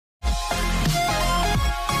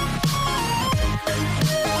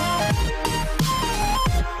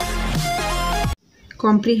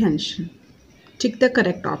Comprehension. Tick the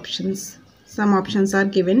correct options. Some options are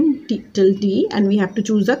given till D and we have to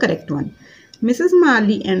choose the correct one. Mrs.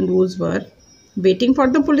 Marley and Rose were waiting for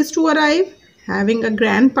the police to arrive, having a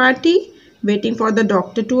grand party, waiting for the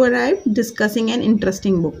doctor to arrive, discussing an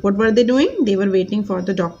interesting book. What were they doing? They were waiting for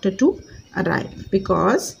the doctor to arrive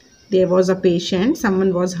because there was a patient,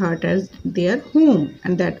 someone was hurt at their home,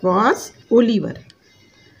 and that was Oliver.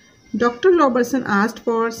 Dr. Robertson asked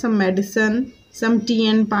for some medicine, some tea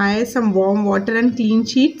and pie, some warm water and clean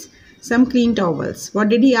sheets, some clean towels. What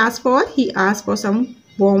did he ask for? He asked for some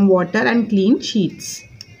warm water and clean sheets.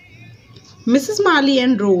 Mrs. Marley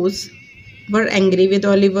and Rose were angry with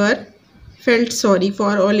Oliver, felt sorry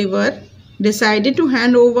for Oliver, decided to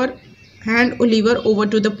hand Oliver over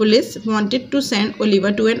to the police, wanted to send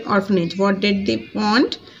Oliver to an orphanage. What did they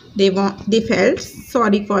want? They felt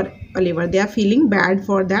sorry for Oliver. They are feeling bad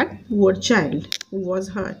for that poor child who was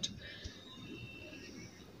hurt.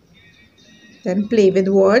 Then play with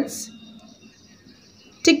words.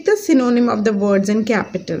 Tick the synonym of the words in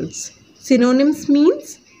capitals. Synonyms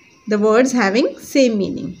means the words having same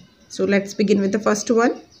meaning. So let's begin with the first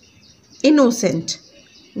one. Innocent,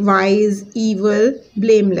 wise, evil,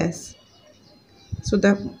 blameless. So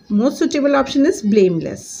the most suitable option is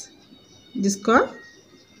blameless, जिसका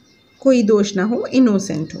कोई दोष ना हो,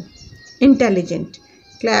 innocent हो. Intelligent,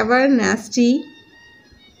 clever, nasty,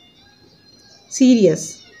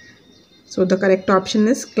 serious. So the correct option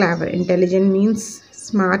is clever. Intelligent means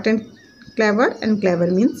smart and clever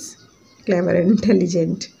means clever and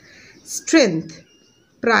intelligent. Strength,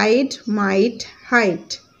 pride, might,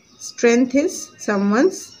 height. Strength is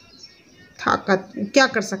someone's ताकत, क्या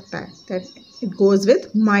कर सकता है, that it goes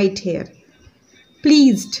with might here.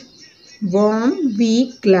 Pleased, warm,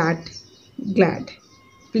 weak, glad.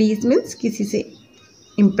 Pleased means किसी से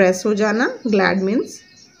impress हो जाना, glad means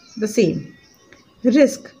the same.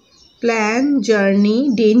 Risk, plan, journey,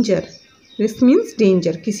 danger. Risk means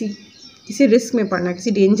danger, किसी risk में पड़ना,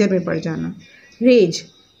 किसी danger में पड़ जाना. Rage,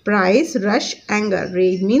 price, rush, anger.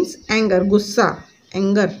 Rage means anger, गुस्सा,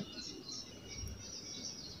 anger.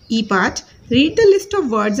 E part. Read the list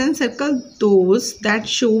of words and circle those that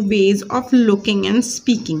show ways of looking and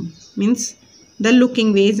speaking. Means the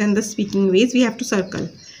looking ways and the speaking ways we have to circle.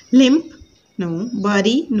 Limp, no.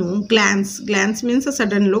 Bury, no. Glance means a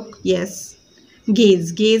sudden look, yes.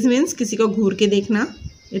 Gaze means किसी को घूर के देखना.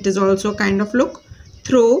 It is also a kind of look.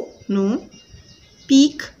 Throw, no.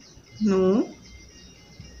 Peek, no.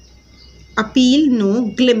 Appeal,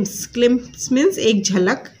 no. Glimpse means एक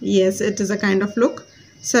झलक, yes, it is a kind of look.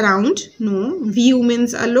 Surround, no. View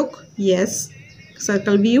means a look, yes,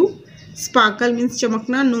 circle view. Sparkle means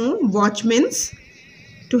chamakna, no. Watch means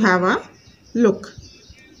to have a look.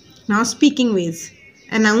 Now speaking ways.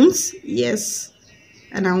 Announce, yes,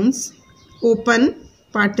 announce. Open,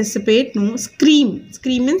 participate, no. Scream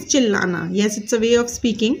means chillana, yes, it's a way of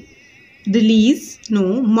speaking. Release,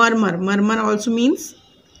 no. Murmur also means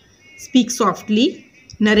speak softly.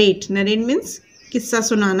 Narrate means किस्सा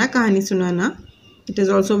सुनाना, कहानी सुनाना. It is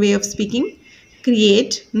also a way of speaking.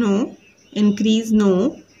 Create, no. Increase,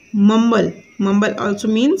 no. Mumble also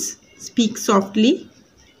means speak softly.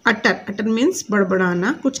 Utter means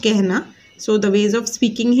बड़बड़ाना, कुछ कहना. So the ways of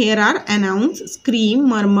speaking here are announce, scream,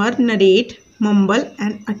 murmur, narrate, mumble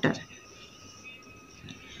and utter.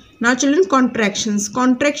 Now children, contractions.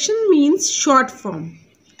 Contraction means short form.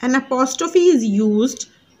 An apostrophe is used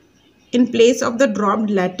in place of the dropped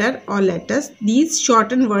letter or letters. These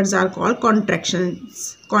shortened words are called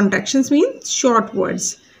contractions. Contractions means short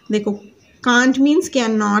words. देखो, can't means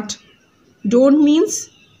cannot, don't means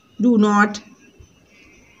do not.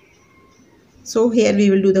 So here we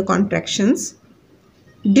will do the contractions.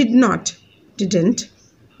 Did not, didn't.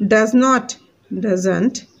 Does not,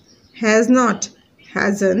 doesn't. Has not,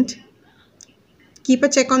 hasn't. Keep a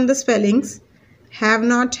check on the spellings. Have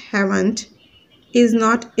not, haven't. Is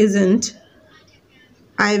not, isn't.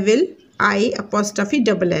 I will, I apostrophe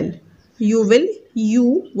double L. You will,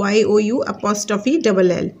 you, Y-O-U apostrophe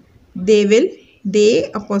double L. They will,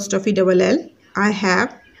 they apostrophe double L. I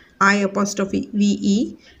have, I apostrophe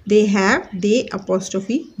V-E. They have, they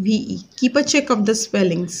apostrophe V-E. Keep a check of the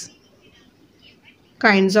spellings.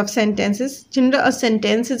 Kinds of sentences. Children, a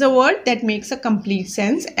sentence is a word that makes a complete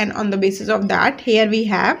sense, and on the basis of that, here we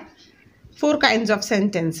have 4 kinds of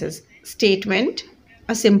sentences. Statement,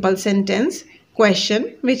 a simple sentence.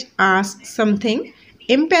 Question, which asks something.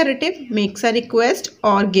 Imperative, makes a request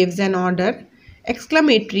or gives an order.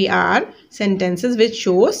 Exclamatory are sentences which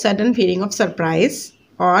show sudden feeling of surprise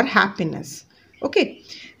or happiness. Okay,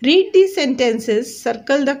 read these sentences,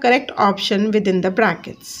 circle the correct option within the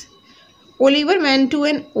brackets. Oliver went to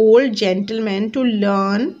an old gentleman to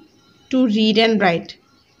learn to read and write.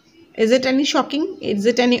 Is it any shocking? Is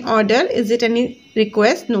it any order? Is it any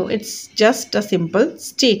request? No, it's just a simple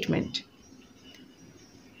statement.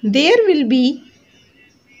 There will be,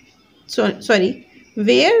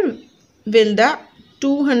 where will the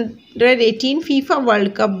 218 FIFA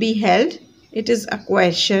World Cup be held? It is a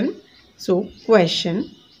question. So, question.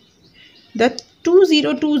 The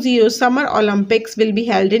 2020 Summer Olympics will be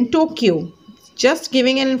held in Tokyo. Just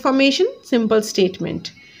giving an information, simple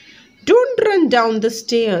statement. Don't run down the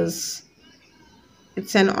stairs.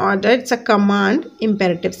 It's an order, it's a command,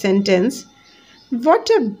 imperative sentence. What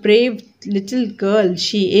a brave little girl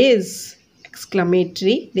she is!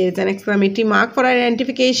 Exclamatory. There is an exclamatory mark for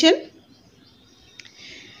identification.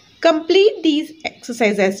 Complete these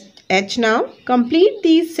exercises H now. Complete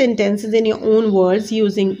these sentences in your own words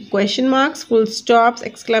using question marks, full stops,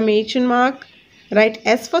 exclamation mark. Write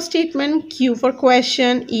S for statement, Q for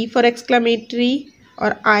question, E for exclamatory,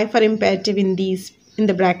 or I for imperative in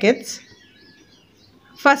the brackets.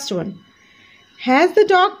 First one. Has the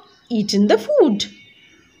dog eaten the food?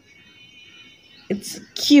 It's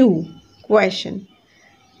Q, question.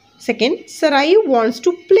 Second, Sarayu wants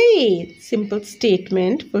to play. Simple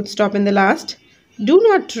statement, full stop in the last. Do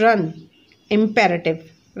not run,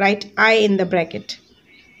 imperative. Write I in the bracket.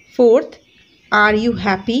 Fourth, are you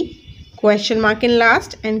happy? Question mark in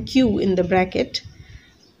last and Q in the bracket.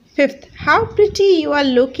 Fifth, how pretty you are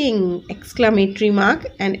looking! Exclamatory mark,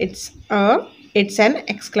 and it's an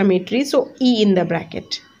exclamatory, so E in the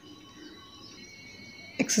bracket.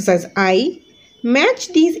 Exercise I. Match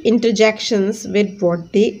these interjections with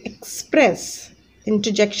what they express.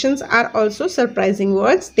 Interjections are also surprising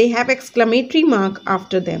words. They have exclamatory mark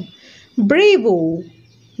after them. Bravo.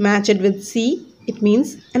 Match it with C. It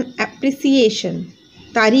means an appreciation.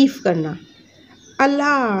 तारीफ करना.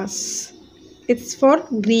 Alas. It's for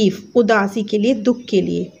grief. उदासी के लिए, दुख के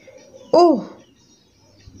लिए. Oh.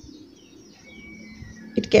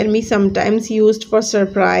 It can be sometimes used for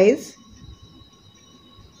surprise.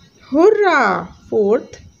 Hurrah!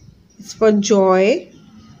 Fourth is for joy.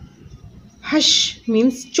 Hush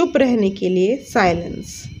means चुप रहने के लिए,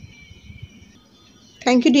 silence.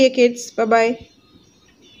 Thank you dear kids. Bye bye.